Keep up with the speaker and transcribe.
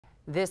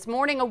This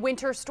morning, a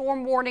winter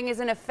storm warning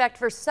is in effect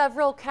for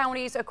several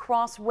counties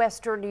across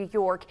western New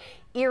York.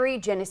 Erie,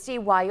 Genesee,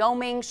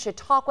 Wyoming,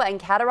 Chautauqua, and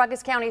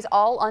Cattaraugus counties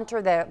all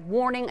under the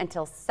warning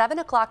until 7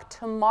 o'clock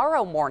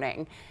tomorrow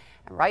morning.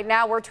 And right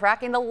now, we're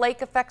tracking the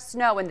lake effect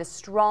snow and the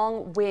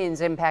strong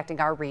winds impacting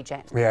our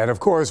region. Yeah, and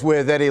of course,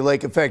 with any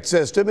lake effect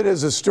system, it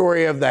is a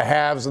story of the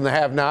haves and the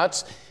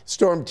have-nots.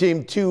 Storm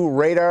Team 2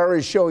 radar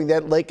is showing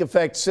that lake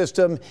effect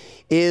system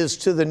is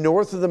to the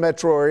north of the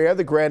metro area.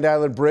 The Grand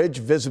Island Bridge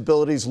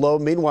visibility is low.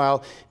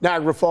 Meanwhile,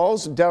 Niagara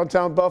Falls and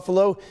downtown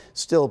Buffalo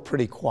still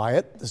pretty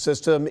quiet. The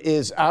system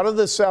is out of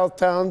the south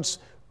towns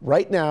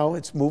right now.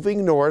 It's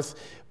moving north,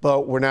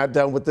 but we're not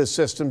done with this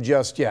system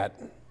just yet.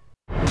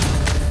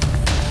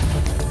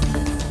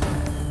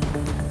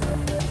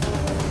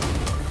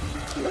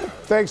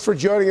 Thanks for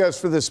joining us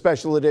for this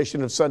special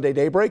edition of Sunday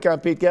Daybreak. I'm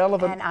Pete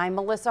Gallivan. And I'm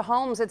Melissa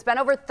Holmes. It's been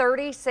over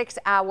 36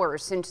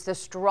 hours since the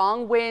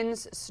strong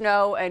winds,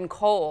 snow, and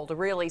cold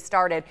really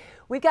started.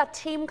 We've got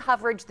team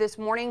coverage this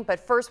morning, but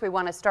first we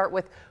want to start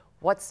with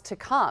what's to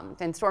come.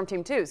 And Storm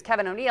Team 2's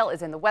Kevin O'Neill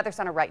is in the Weather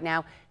Center right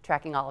now,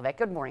 tracking all of it.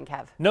 Good morning,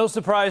 Kev. No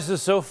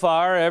surprises so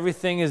far.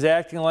 Everything is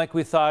acting like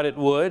we thought it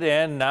would,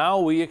 and now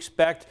we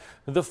expect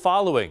the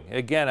following.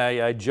 Again,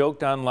 I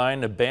joked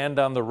online, a band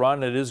on the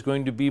run. It is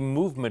going to be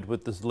movement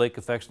with this lake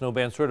effect snow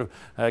band, sort of,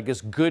 I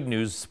guess, good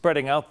news,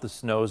 spreading out the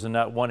snows and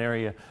not one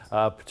area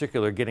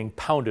particular getting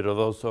pounded.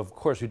 Although, so of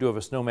course, we do have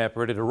a snow map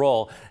ready to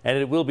roll, and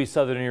it will be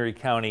southern Erie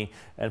County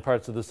and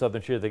parts of the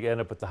southern tier that end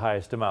up with the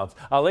highest amounts.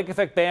 Lake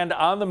effect band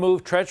on the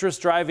move, treacherous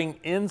driving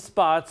in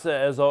spots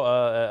as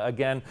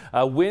again,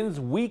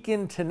 winds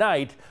weaken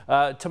tonight.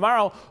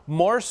 Tomorrow,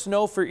 more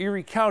snow for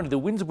Erie County. The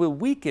winds will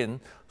weaken,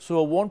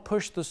 so it won't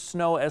push the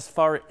snow as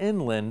far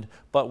inland,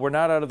 but we're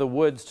not out of the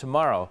woods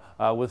tomorrow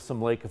with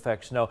some lake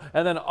effect snow.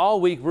 And then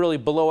all week, really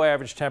below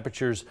average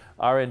temperatures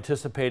are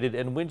anticipated,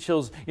 and wind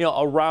chills,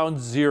 around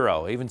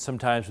zero, even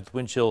sometimes with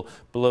wind chill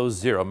below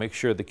zero. Make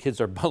sure the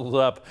kids are bundled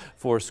up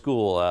for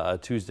school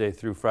Tuesday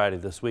through Friday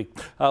this week.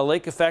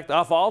 Lake effect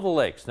off all the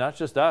lakes, not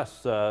just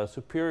us,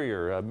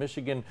 Superior,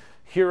 Michigan,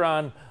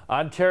 Huron,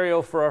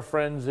 Ontario for our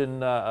friends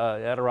in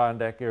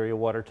Adirondack area,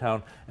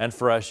 Watertown, and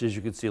for us, as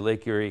you can see,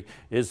 Lake Erie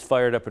is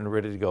fired up and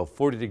ready to go.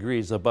 40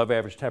 degrees above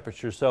average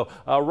temperature. So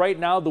right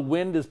now the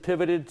wind is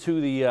pivoted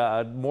to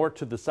the more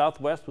to the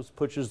southwest, which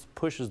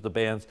pushes the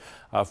bands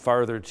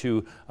farther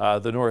to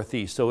the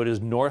northeast. So it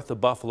is north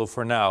of Buffalo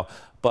for now.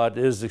 But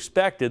as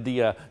expected,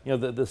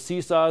 the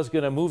seesaw is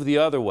going to move the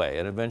other way,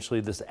 and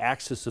eventually this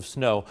axis of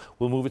snow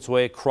will move its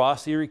way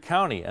across Erie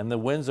County, and the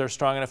winds are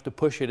strong enough to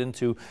push it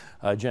into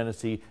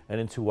Genesee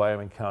and into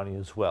Wyoming County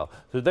as well.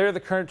 So there are the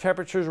current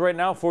temperatures right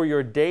now for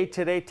your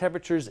day-to-day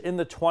temperatures in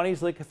the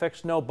 20s, lake effect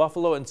snow,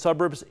 Buffalo and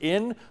suburbs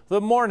in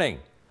the morning.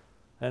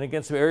 And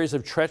again, some areas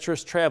of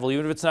treacherous travel,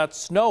 even if it's not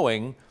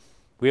snowing.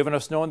 We have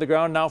enough snow on the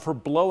ground now for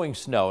blowing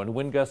snow, and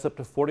wind gusts up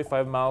to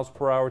 45 miles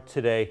per hour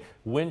today.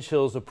 Wind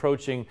chills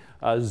approaching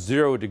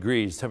 0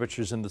 degrees,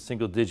 temperatures in the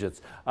single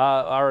digits.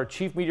 Our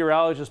chief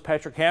meteorologist,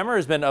 Patrick Hammer,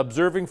 has been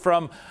observing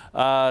from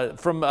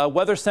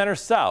Weather Center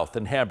South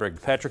in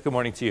Hamburg. Patrick, good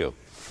morning to you.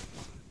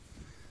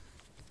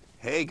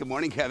 Hey, good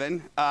morning,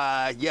 Kevin.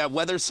 Yeah,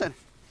 Weather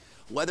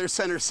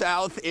Center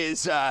South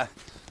is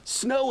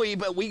snowy,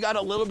 but we got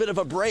a little bit of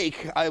a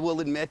break, I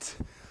will admit.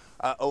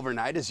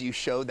 Overnight, as you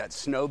showed, that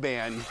snow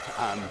band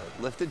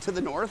lifted to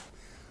the north,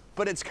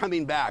 but it's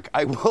coming back.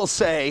 I will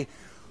say,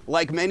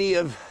 like many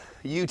of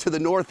you to the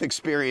north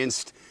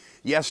experienced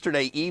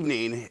yesterday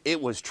evening,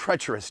 it was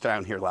treacherous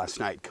down here last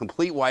night.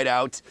 Complete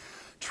whiteout,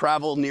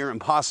 travel near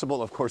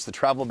impossible. Of course, the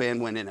travel ban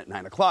went in at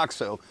 9 o'clock,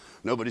 so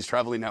nobody's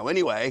traveling now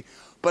anyway.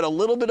 But a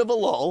little bit of a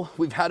lull.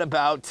 We've had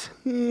about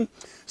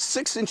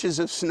 6 inches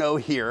of snow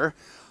here.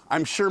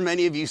 I'm sure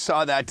many of you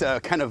saw that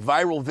kind of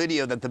viral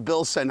video that the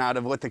Bills sent out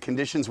of what the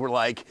conditions were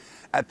like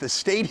at the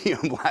stadium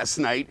last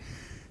night.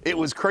 It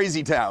was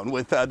crazy town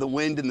with the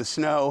wind and the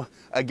snow.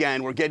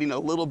 Again, we're getting a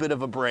little bit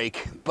of a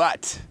break,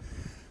 but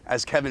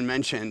as Kevin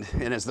mentioned,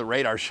 and as the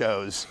radar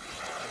shows,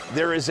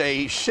 there is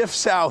a shift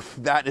south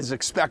that is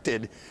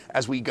expected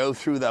as we go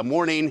through the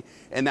morning,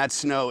 and that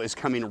snow is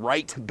coming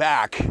right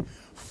back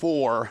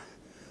for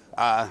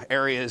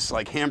areas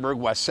like Hamburg,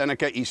 West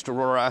Seneca, East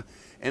Aurora,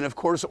 and of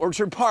course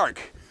Orchard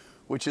Park,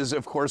 which is,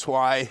 of course,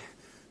 why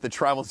the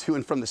travel to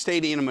and from the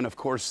stadium and, of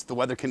course, the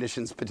weather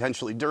conditions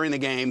potentially during the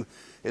game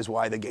is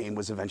why the game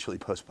was eventually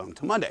postponed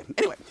to Monday.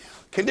 Anyway,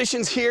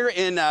 conditions here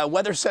in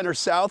Weather Center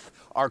South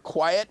are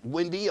quiet,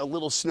 windy, a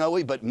little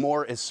snowy, but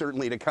more is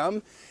certainly to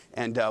come.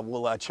 And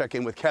we'll check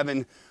in with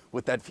Kevin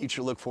with that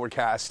future look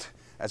forecast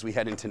as we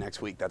head into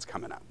next week. That's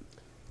coming up.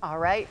 All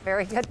right.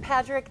 Very good,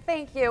 Patrick.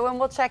 Thank you. And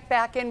we'll check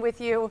back in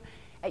with you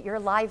at your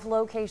live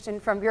location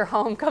from your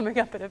home coming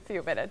up in a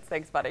few minutes.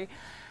 Thanks, buddy.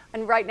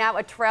 And right now,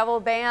 a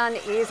travel ban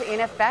is in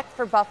effect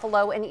for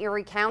Buffalo and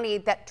Erie County.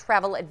 That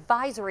travel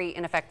advisory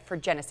in effect for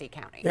Genesee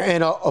County.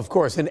 And of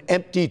course, an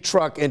empty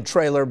truck and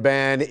trailer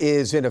ban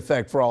is in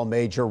effect for all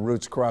major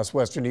routes across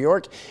Western New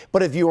York.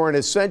 But if you are an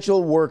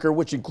essential worker,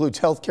 which includes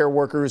healthcare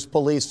workers,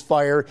 police,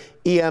 fire,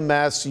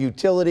 EMS,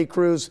 utility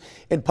crews,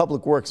 and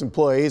public works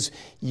employees,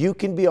 you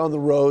can be on the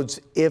roads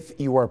if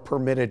you are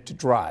permitted to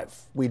drive.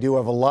 We do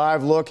have a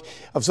live look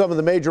of some of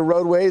the major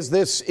roadways.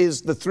 This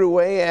is the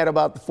thruway at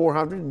about the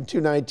 400 and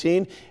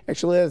 219.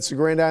 Actually, that's the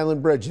Grand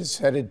Island Bridges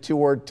headed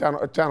toward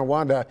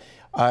Tonawanda.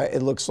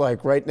 It looks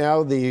like right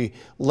now the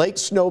Lake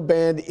Snow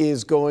Band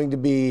is going to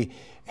be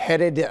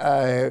headed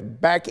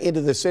back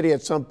into the city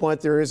at some point.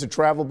 There is a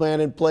travel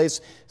ban in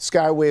place.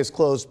 Skyway is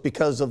closed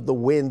because of the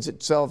winds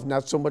itself,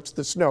 not so much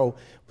the snow,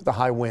 but the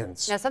high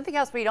winds. Now, something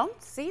else we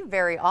don't see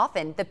very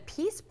often, the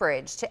Peace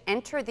Bridge to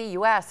enter the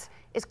U.S.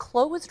 is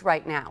closed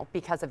right now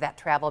because of that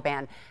travel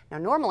ban. Now,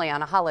 normally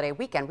on a holiday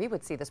weekend, we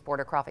would see this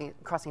border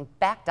crossing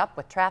backed up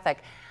with traffic.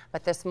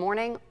 But this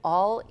morning,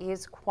 all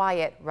is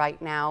quiet right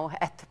now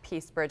at the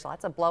Peace Bridge.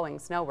 Lots of blowing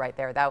snow right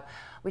there, though.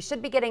 We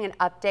should be getting an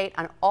update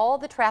on all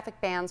the traffic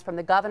bans from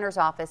the governor's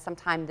office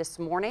sometime this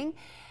morning,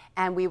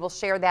 and we will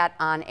share that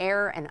on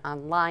air and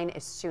online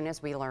as soon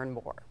as we learn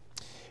more.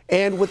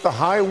 And with the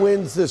high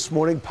winds this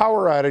morning,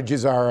 power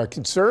outages are a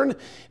concern.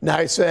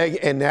 NYSEG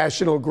and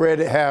National Grid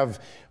have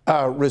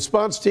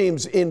response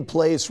teams in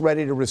place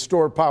ready to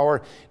restore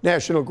power.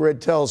 National Grid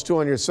tells Two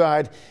on Your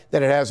Side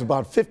that it has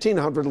about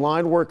 1,500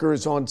 line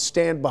workers on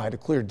standby to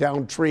clear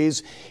down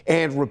trees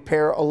and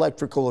repair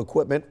electrical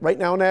equipment. Right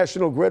now,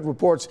 National Grid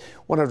reports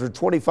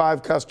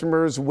 125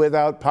 customers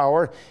without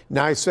power.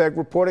 NYSEG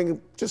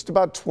reporting just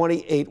about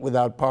 28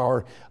 without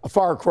power, a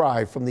far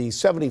cry from the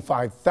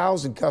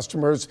 75,000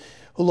 customers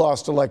who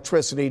lost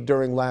electricity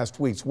during last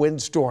week's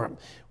windstorm.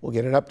 We'll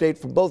get an update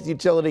from both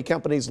utility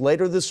companies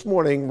later this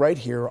morning right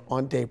here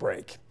on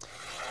Daybreak.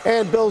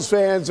 And Bills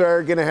fans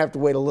are going to have to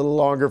wait a little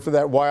longer for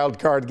that wild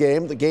card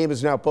game. The game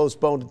is now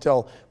postponed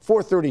until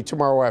 4:30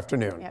 tomorrow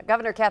afternoon. Yeah,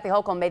 Governor Kathy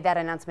Hochul made that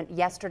announcement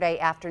yesterday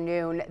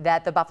afternoon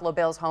that the Buffalo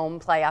Bills home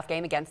playoff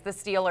game against the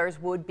Steelers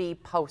would be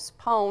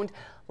postponed.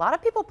 A lot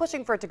of people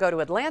pushing for it to go to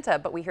Atlanta,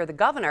 but we hear the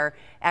governor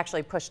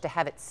actually pushed to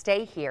have it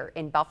stay here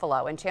in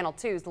Buffalo. And Channel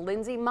 2's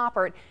Lindsay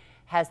Moppert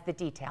has the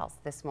details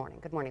this morning.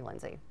 Good morning,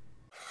 Lindsay.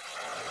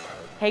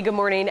 Hey, good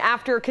morning.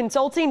 After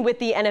consulting with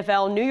the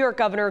NFL, New York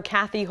Governor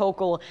Kathy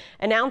Hochul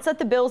announced that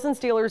the Bills and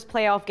Steelers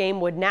playoff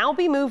game would now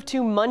be moved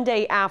to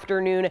Monday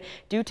afternoon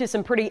due to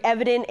some pretty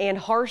evident and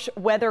harsh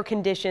weather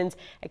conditions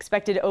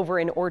expected over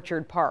in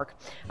Orchard Park.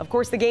 Of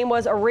course, the game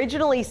was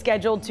originally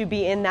scheduled to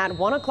be in that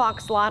 1 o'clock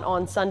slot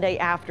on Sunday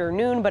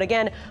afternoon. But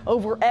again,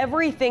 over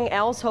everything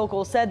else,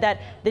 Hochul said that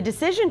the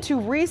decision to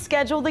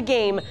reschedule the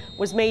game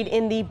was made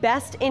in the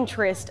best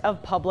interest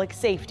of public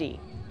safety.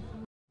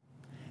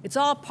 It's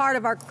all part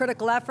of our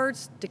critical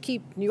efforts to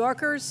keep New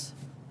Yorkers,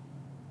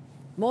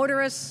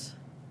 motorists,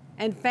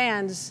 and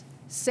fans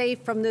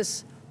safe from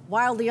this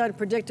wildly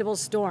unpredictable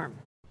storm.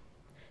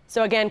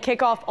 So again,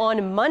 kickoff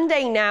on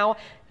Monday now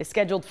is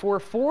scheduled for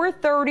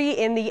 4:30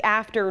 in the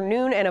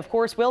afternoon, and of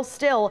course will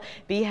still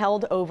be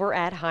held over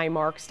at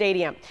Highmark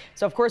Stadium.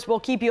 So of course we'll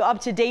keep you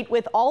up to date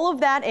with all of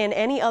that and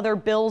any other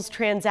Bills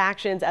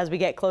transactions as we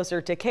get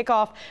closer to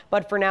kickoff.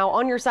 But for now,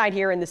 on your side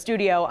here in the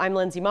studio, I'm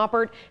Lindsay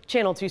Moppert,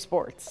 Channel 2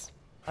 Sports.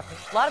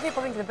 A lot of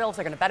people think the Bills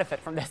are going to benefit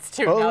from this,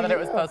 too, now that it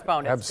was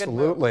postponed. It's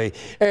absolutely.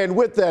 And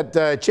with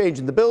that change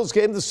in the Bills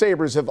game, the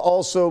Sabres have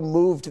also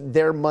moved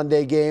their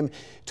Monday game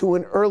to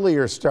an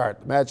earlier start.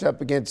 The matchup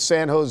against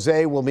San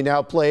Jose will be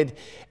now played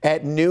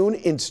at noon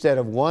instead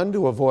of 1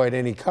 to avoid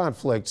any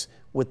conflicts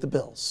with the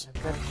Bills.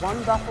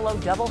 One Buffalo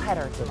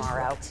doubleheader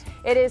tomorrow.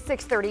 It is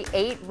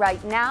 6:38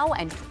 right now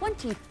and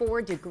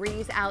 24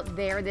 degrees out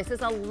there. This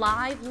is a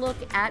live look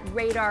at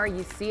radar.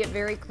 You see it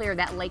very clear,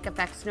 that lake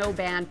effect snow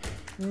band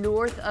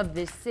north of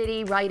the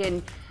city, right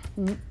in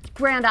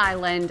Grand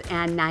Island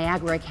and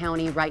Niagara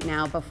County right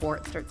now before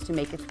it starts to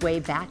make its way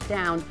back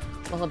down.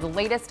 We'll have the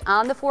latest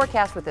on the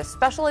forecast with a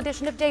special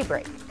edition of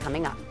Daybreak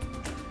coming up.